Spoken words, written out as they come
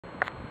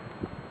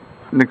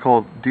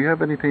Nicole, do you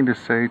have anything to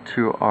say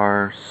to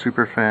our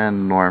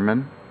superfan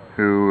Norman,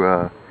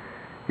 who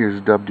he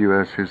has dubbed you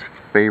as his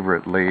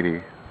favorite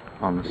lady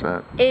on the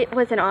set? It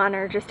was an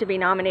honor just to be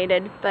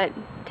nominated, but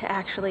to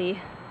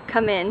actually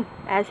come in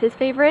as his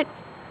favorite,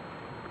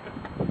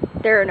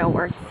 there are no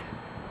words.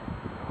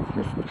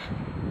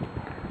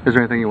 Is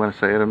there anything you want to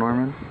say to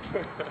Norman?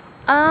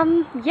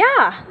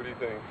 Yeah. What do you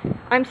think?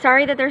 I'm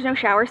sorry that there's no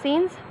shower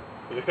scenes.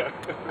 Yeah.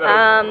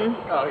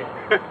 Oh,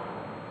 yeah.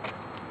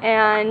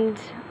 And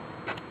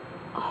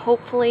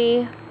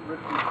hopefully...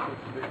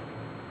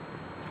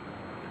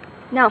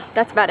 No,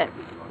 that's about it.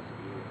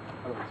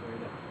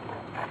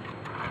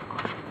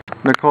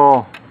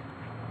 Nicole,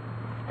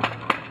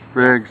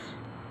 Riggs,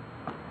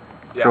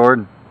 Yeah.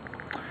 Jordan,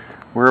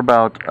 we're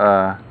about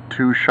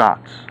 2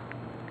 shots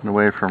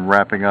away from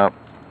wrapping up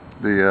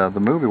the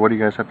movie. What do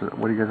you guys have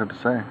to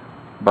say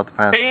about the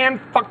past?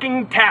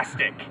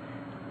 Fan-fucking-tastic.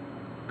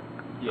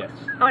 Yes.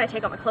 I want to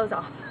take all my clothes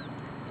off.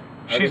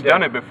 She's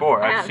done it before.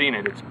 Yeah. I've seen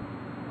it. It's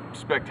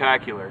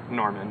spectacular,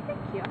 Norman. Thank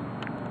you.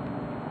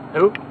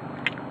 Who?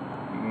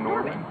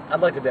 Norman? I'd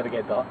like to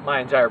dedicate my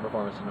entire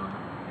performance to Norman.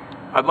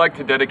 I'd like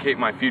to dedicate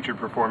my future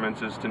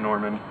performances to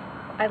Norman.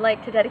 I'd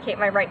like to dedicate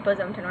my right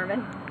bosom to Norman.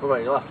 What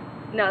about your left?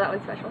 No, that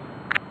one's special.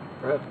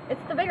 For who?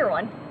 It's the bigger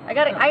one. I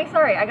gotta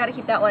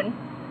keep that one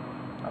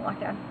on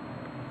lockdown.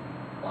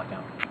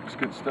 Lockdown. It's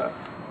good stuff.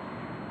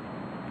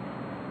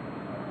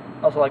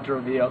 I also like to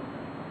reveal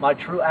my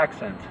true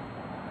accent.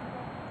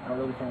 I'm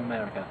really from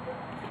America.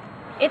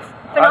 It's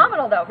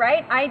phenomenal though,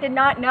 right? I did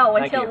not know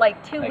Thank until you.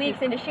 like 2 Thank weeks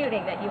you. into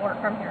shooting that you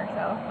weren't from here,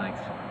 so Thanks.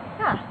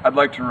 yeah. I'd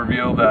like to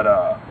reveal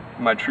that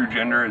my true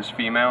gender is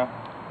female.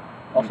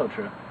 Also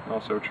true.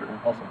 Also true.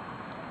 Also.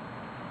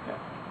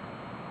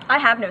 I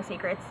have no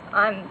secrets. It's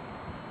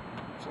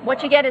a What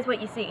lie. you get is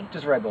what you see.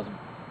 Just right bosom.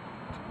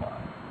 It's a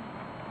lie.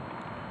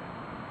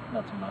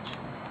 Not too much.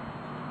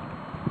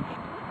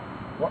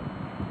 What?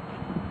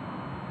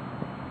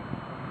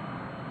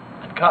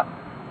 And cut.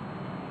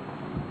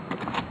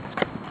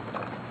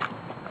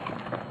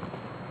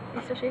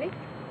 You still shooting?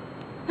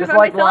 Just I'm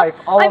like myself? life,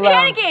 all I'm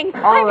around. panicking.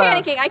 All I'm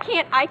around. panicking.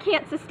 I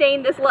can't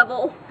sustain this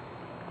level.